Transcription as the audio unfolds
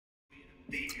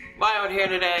Wild here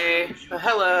today. But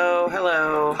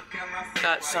hello.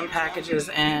 Got some packages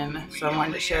in, so I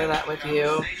wanted to share that with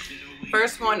you.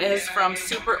 First one is from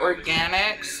Super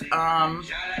Organics.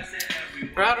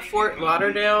 They're out of Fort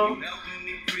Lauderdale.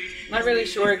 Not really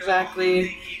sure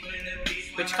exactly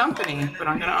which company, but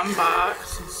I'm gonna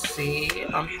unbox and see,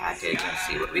 unpackage and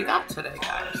see what we got today,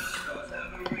 guys.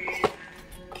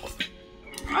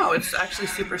 Oh, it's actually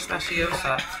Super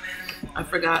Speciosa. I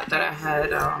forgot that I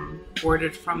had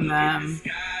ordered from them,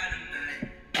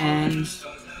 and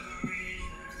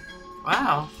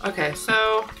wow. Okay,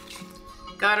 so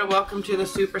gotta welcome to the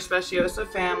Super Speciosa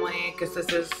family, because this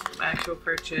is my actual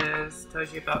purchase.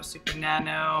 Tells you about Super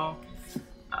Nano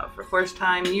for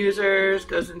first-time users.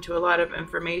 Goes into a lot of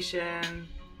information.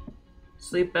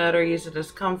 Sleep better, ease of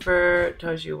discomfort.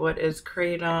 Tells you what is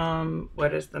Kratom,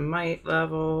 what is the mite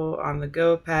level on the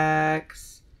go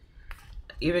packs.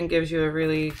 Even gives you a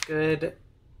really good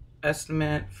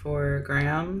estimate for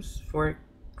grams. Four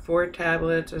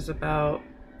tablets is about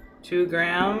 2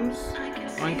 grams.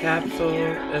 One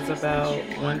capsule is about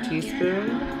 1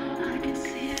 teaspoon.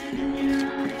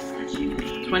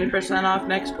 20% off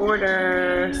next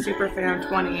order. Superfam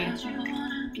 20.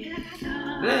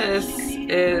 This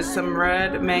is some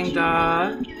red Maeng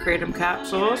Kratom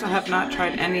capsules. I have not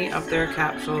tried any of their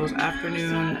capsules.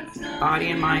 Afternoon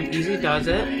Body and Mind Easy does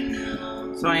it.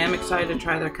 So I am excited to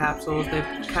try their capsules. The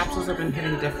capsules have been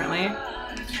hitting differently.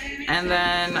 And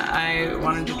then I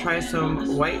wanted to try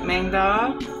some white Maeng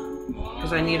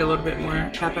because I need a little bit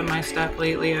more pep in my step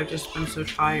lately. I've just been so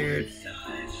tired.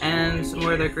 And some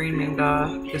more of their green Maeng.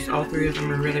 Just all three of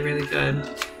them are really, really good.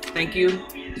 Thank you,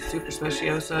 Super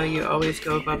Speciosa. You always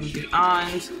go above and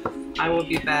beyond. I will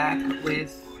be back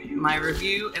with my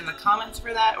review in the comments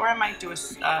for that, or I might do a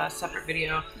separate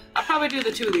video. I'll probably do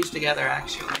the two of these together,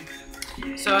 actually.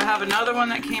 So I have another one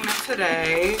that came in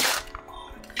today.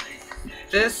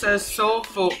 This says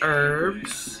Soulful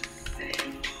Herbs.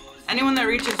 Anyone that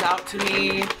reaches out to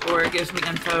me or gives me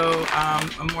info,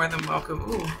 I'm more than welcome.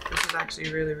 Ooh, this is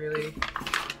actually really, really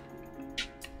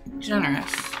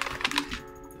generous.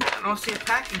 I don't see a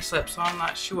packing slip, so I'm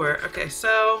not sure. Okay,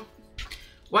 so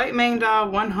white Maeng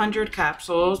 100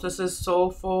 capsules. This is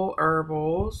Soulful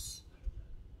Herbals.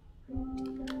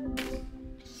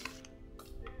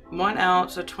 1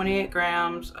 ounce of 28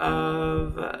 grams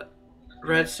of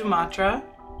red Sumatra.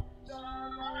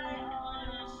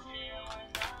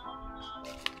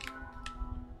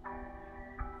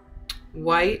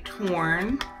 White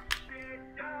horn.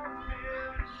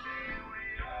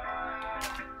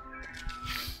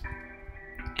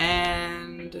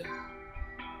 And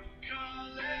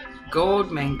gold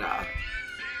Maeng.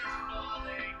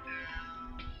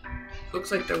 Looks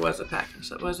like there was a packing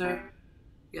slip, was there?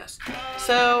 Yes.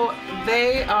 So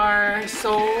they are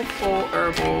Soulful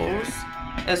Herbals.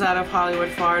 Is out of Hollywood,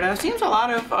 Florida. Seems a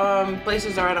lot of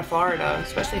places are out of Florida,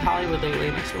 especially Hollywood lately.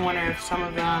 Makes me wonder if some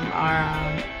of them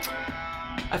are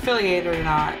affiliated or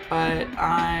not. But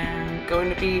I'm going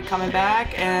to be coming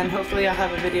back, and hopefully I'll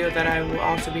have a video that I will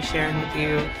also be sharing with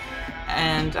you.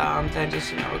 And then just,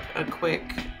 you know, a quick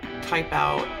type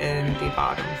out in the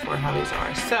bottom for how these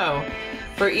are. So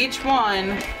for each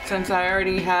one, since I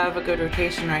already have a good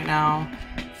rotation right now,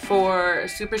 for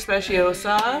Super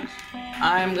Speciosa,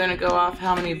 I'm gonna go off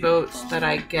how many votes that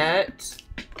I get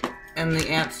and the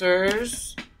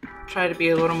answers. Try to be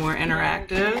a little more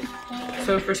interactive.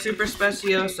 So for Super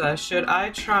Speciosa, should I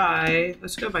try,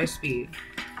 let's go by speed.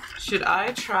 Should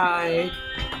I try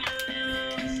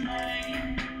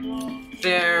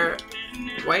their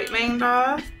white Maeng,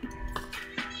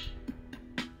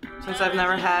 since I've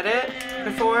never had it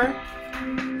before,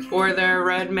 or their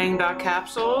red Maeng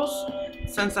capsules?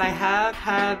 Since I have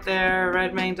had their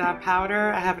red Maeng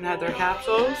powder, I haven't had their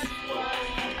capsules.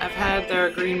 I've had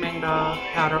their green Maeng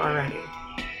powder already.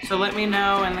 So let me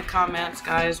know in the comments,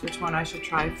 guys, which one I should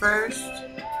try first.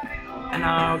 And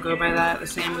I'll go by that, the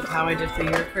same with how I did for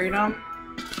your Kratom.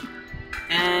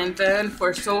 And then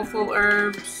for Soulful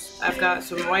Herbs, I've got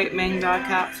some white Maeng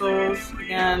capsules.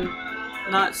 Again,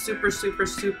 not super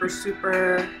experience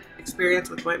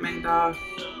with white Maeng,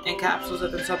 and capsules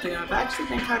have been something I've actually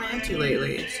been kind of into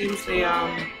lately. It seems they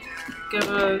give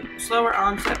a slower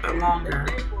onset but longer.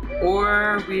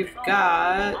 Or we've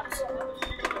got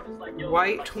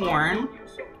white horn,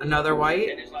 another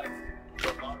white.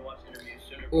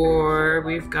 Or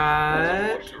we've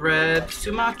got red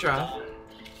Sumatra.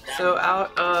 So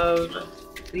out of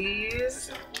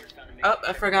these, oh,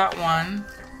 I forgot one.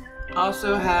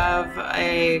 Also have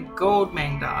a gold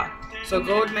Maeng. So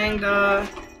gold Maeng,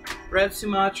 red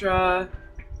Sumatra,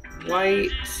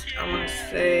 white, I want to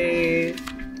say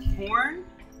horn,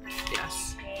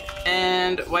 yes, and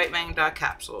and white Maeng Da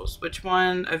capsules. Which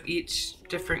one of each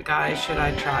different guy should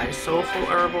I try? Soulful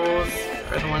Herbals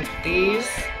are the ones with these.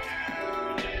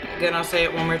 Again, I'll say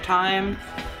it one more time.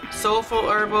 Soulful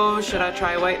Herbals, should I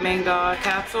try white Maeng Da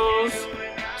capsules?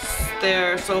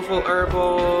 Their Soulful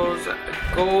Herbals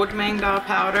gold Maeng Da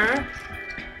powder,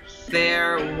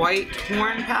 their white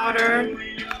horn powder,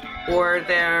 or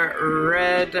their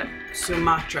red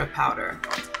Sumatra powder.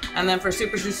 And then for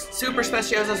Super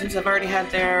Speciosa, since I've already had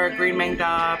their green Maeng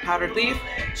Da powdered leaf,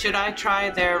 should I try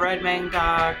their red Maeng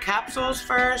Da capsules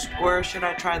first, or should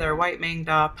I try their white Maeng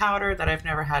Da powder that I've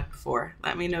never had before?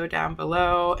 Let me know down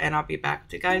below, and I'll be back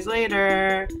to you guys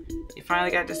later. You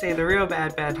finally got to say the real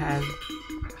bad head.